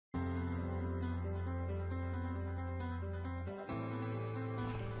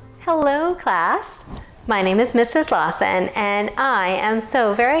Hello class, my name is Mrs. Lawson and I am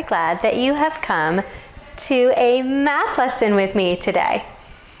so very glad that you have come to a math lesson with me today.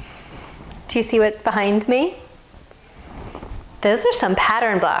 Do you see what's behind me? Those are some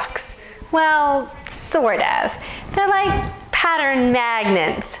pattern blocks. Well, sort of. They're like pattern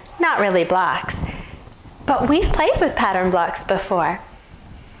magnets, not really blocks. But we've played with pattern blocks before.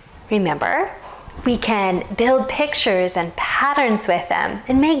 Remember? We can build pictures and patterns with them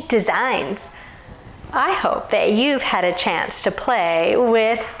and make designs. I hope that you've had a chance to play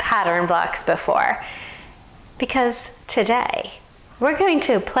with pattern blocks before, because today we're going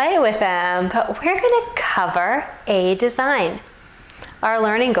to play with them, but we're going to cover a design. Our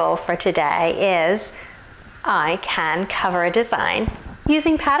learning goal for today is I can cover a design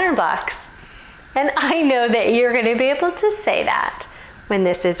using pattern blocks. And I know that you're going to be able to say that when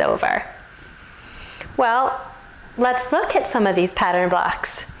this is over. Well, let's look at some of these pattern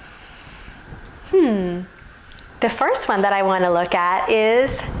blocks. The first one that I want to look at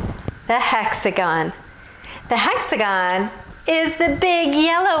is the hexagon. The hexagon is the big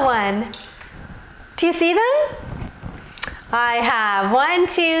yellow one. Do you see them? I have 1,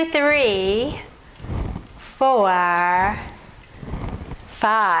 2, 3, 4,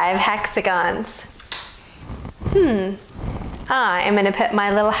 5 hexagons. I am going to put my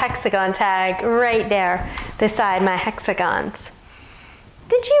little hexagon tag right there beside my hexagons.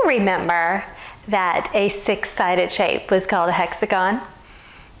 Did you remember that a 6-sided shape was called a hexagon?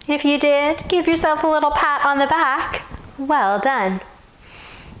 If you did, give yourself a little pat on the back. Well done.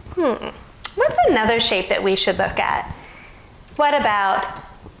 What's another shape that we should look at? What about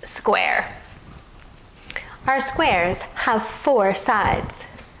square? Our squares have 4 sides.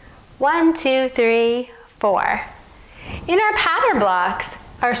 1, 2, 3, 4. In our pattern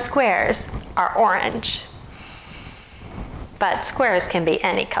blocks, our squares are orange. But squares can be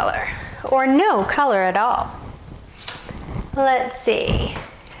any color, or no color at all. Let's see.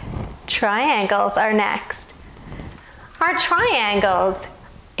 Triangles are next. Our triangles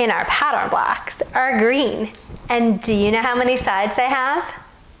in our pattern blocks are green. And do you know how many sides they have?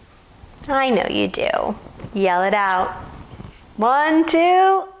 I know you do. Yell it out. 1,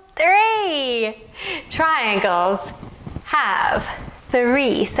 2, 3. Triangles have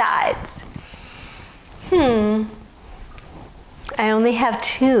 3 sides. I only have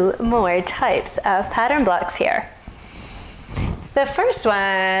 2 more types of pattern blocks here. The first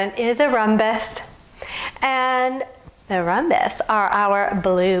one is a rhombus, and the rhombus are our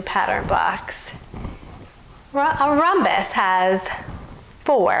blue pattern blocks. A rhombus has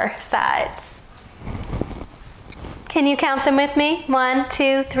 4 sides. Can you count them with me? 1,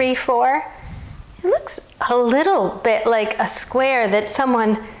 2, 3, 4. It looks a little bit like a square that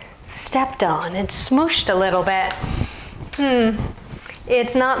someone stepped on and smooshed a little bit.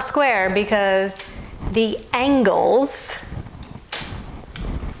 It's not square because the angles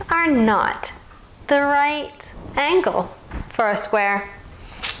are not the right angle for a square.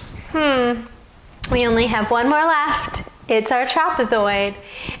 We only have one more left. It's our trapezoid,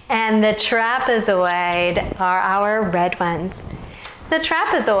 and the trapezoid are our red ones. The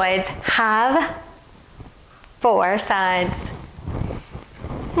trapezoids have 4 sides.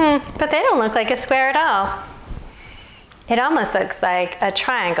 But they don't look like a square at all. It almost looks like a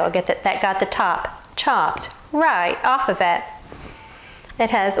triangle that got the top chopped right off of it.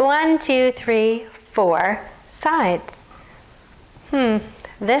 It has 1, 2, 3, 4 sides.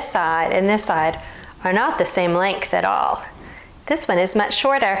 This side and this side are not the same length at all. This one is much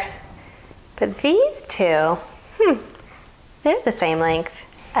shorter. But these two, they're the same length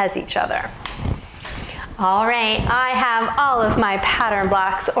as each other. All right, I have all of my pattern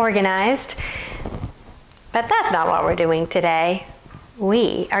blocks organized, but that's not what we're doing today.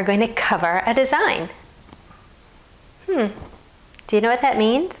 We are going to cover a design. Do you know what that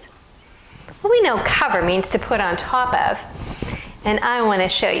means? Well, we know cover means to put on top of, and I want to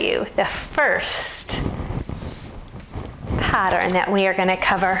show you the first pattern that we are going to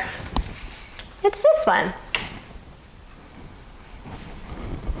cover. It's this one.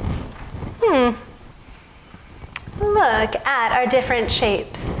 Look at our different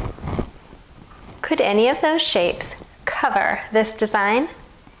shapes. Could any of those shapes cover this design?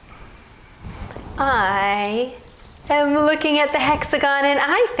 I am looking at the hexagon and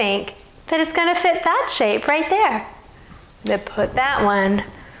I think that it's going to fit that shape right there. Let's put that one.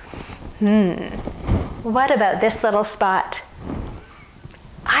 What about this little spot?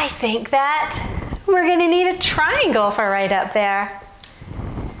 I think that we're going to need a triangle for right up there.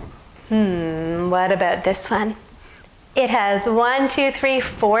 What about this one? It has 1, 2, 3,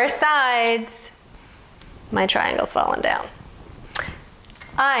 4 sides. My triangle's fallen down.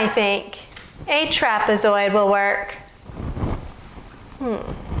 I think a trapezoid will work.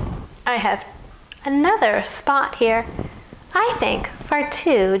 I have another spot here, I think, for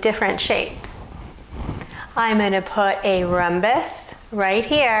two different shapes. I'm going to put a rhombus right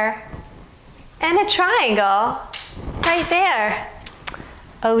here and a triangle right there.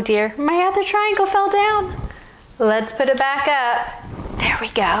 Oh dear, my other triangle fell down. Let's put it back up. There we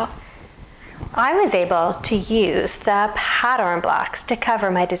go. I was able to use the pattern blocks to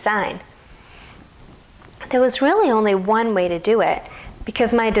cover my design. There was really only one way to do it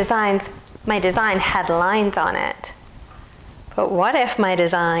because my design had lines on it. But what if my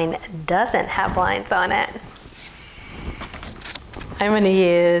design doesn't have lines on it? I'm going to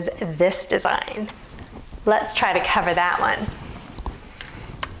use this design. Let's try to cover that one.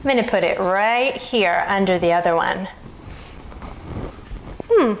 I'm going to put it right here under the other one.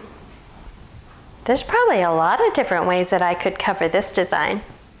 There's probably a lot of different ways that I could cover this design.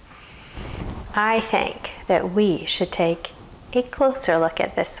 I think that we should take a closer look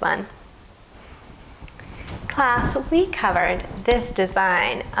at this one. Class, we covered this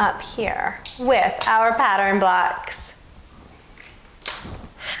design up here with our pattern blocks.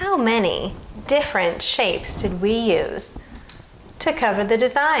 How many different shapes did we use to cover the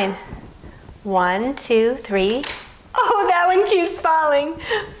design? 1, 2, 3. Oh, that one keeps falling.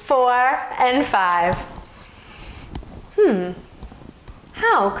 4 and 5.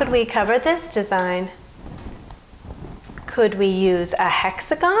 How could we cover this design? Could we use a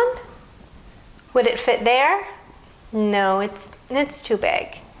hexagon? Would it fit there? No, it's too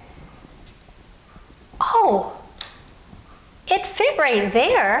big. Oh, it fit right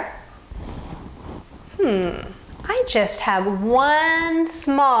there. I just have one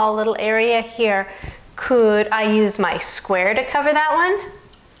small little area here. Could I use my square to cover that one?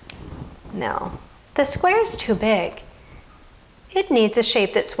 No, the square is too big. It needs a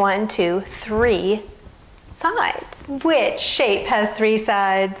shape that's 1, 2, 3 sides. Which shape has 3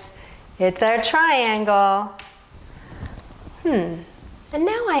 sides? It's our triangle. And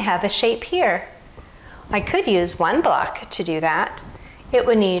now I have a shape here. I could use one block to do that. It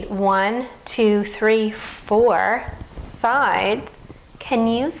would need 1, 2, 3, 4 sides. Can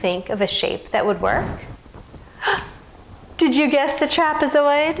you think of a shape that would work? Did you guess the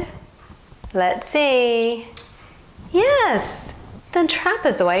trapezoid? Let's see. Yes, the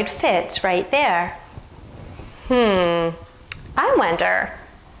trapezoid fits right there. I wonder,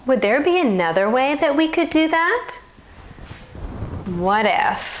 would there be another way that we could do that? What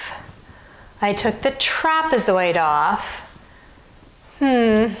if I took the trapezoid off,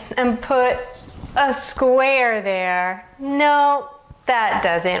 and put a square there? No, that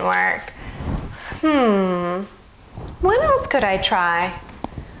doesn't work. What else could I try?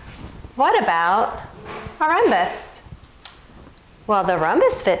 What about a rhombus? Well, the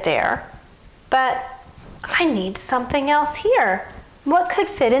rhombus fit there, but I need something else here. What could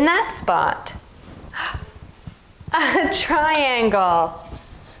fit in that spot? A triangle.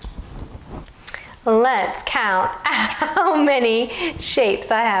 Let's count how many shapes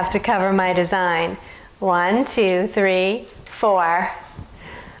I have to cover my design. 1, 2, 3, 4.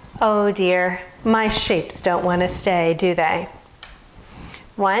 Oh dear, my shapes don't want to stay, do they?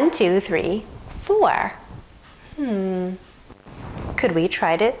 1, 2, 3, 4. Could we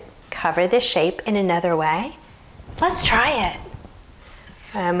try to cover this shape in another way? Let's try it.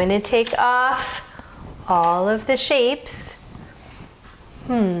 I'm going to take off all of the shapes.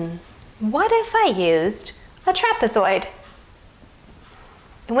 What if I used a trapezoid?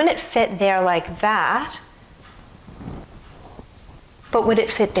 It wouldn't fit there like that. But would it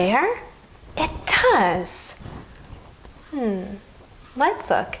fit there? It does. Let's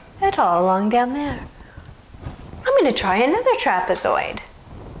look at all along down there. I'm going to try another trapezoid.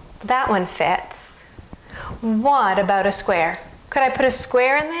 That one fits. What about a square? Could I put a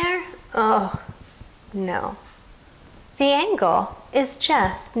square in there? Oh, no. The angle is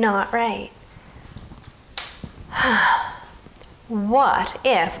just not right. What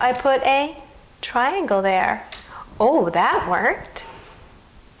if I put a triangle there? Oh, that worked.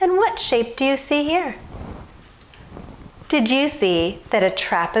 And what shape do you see here? Did you see that a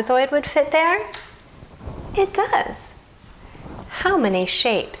trapezoid would fit there? It does. How many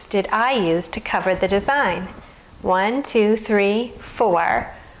shapes did I use to cover the design? 1, 2, 3,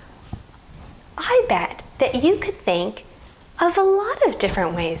 4. I bet that you could think of a lot of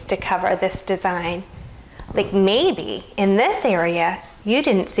different ways to cover this design. Like maybe in this area you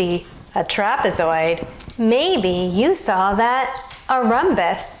didn't see a trapezoid. Maybe you saw that a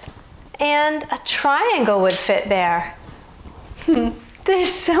rhombus and a triangle would fit there.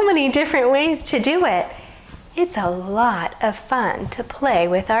 There's so many different ways to do it. It's a lot of fun to play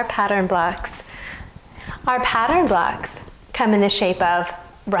with our pattern blocks. Our pattern blocks come in the shape of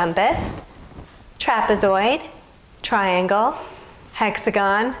rhombus, trapezoid, triangle,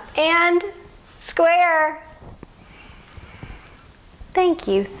 hexagon, and square. Thank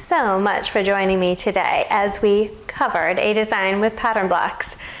you so much for joining me today as we covered a design with pattern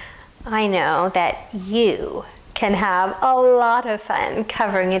blocks. I know that you can have a lot of fun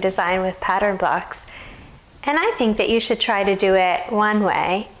covering a design with pattern blocks, and I think that you should try to do it one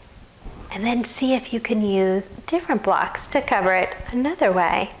way and then see if you can use different blocks to cover it another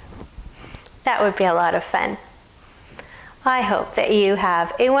way. That would be a lot of fun. I hope that you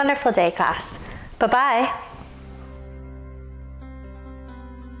have a wonderful day, class. Bye-bye.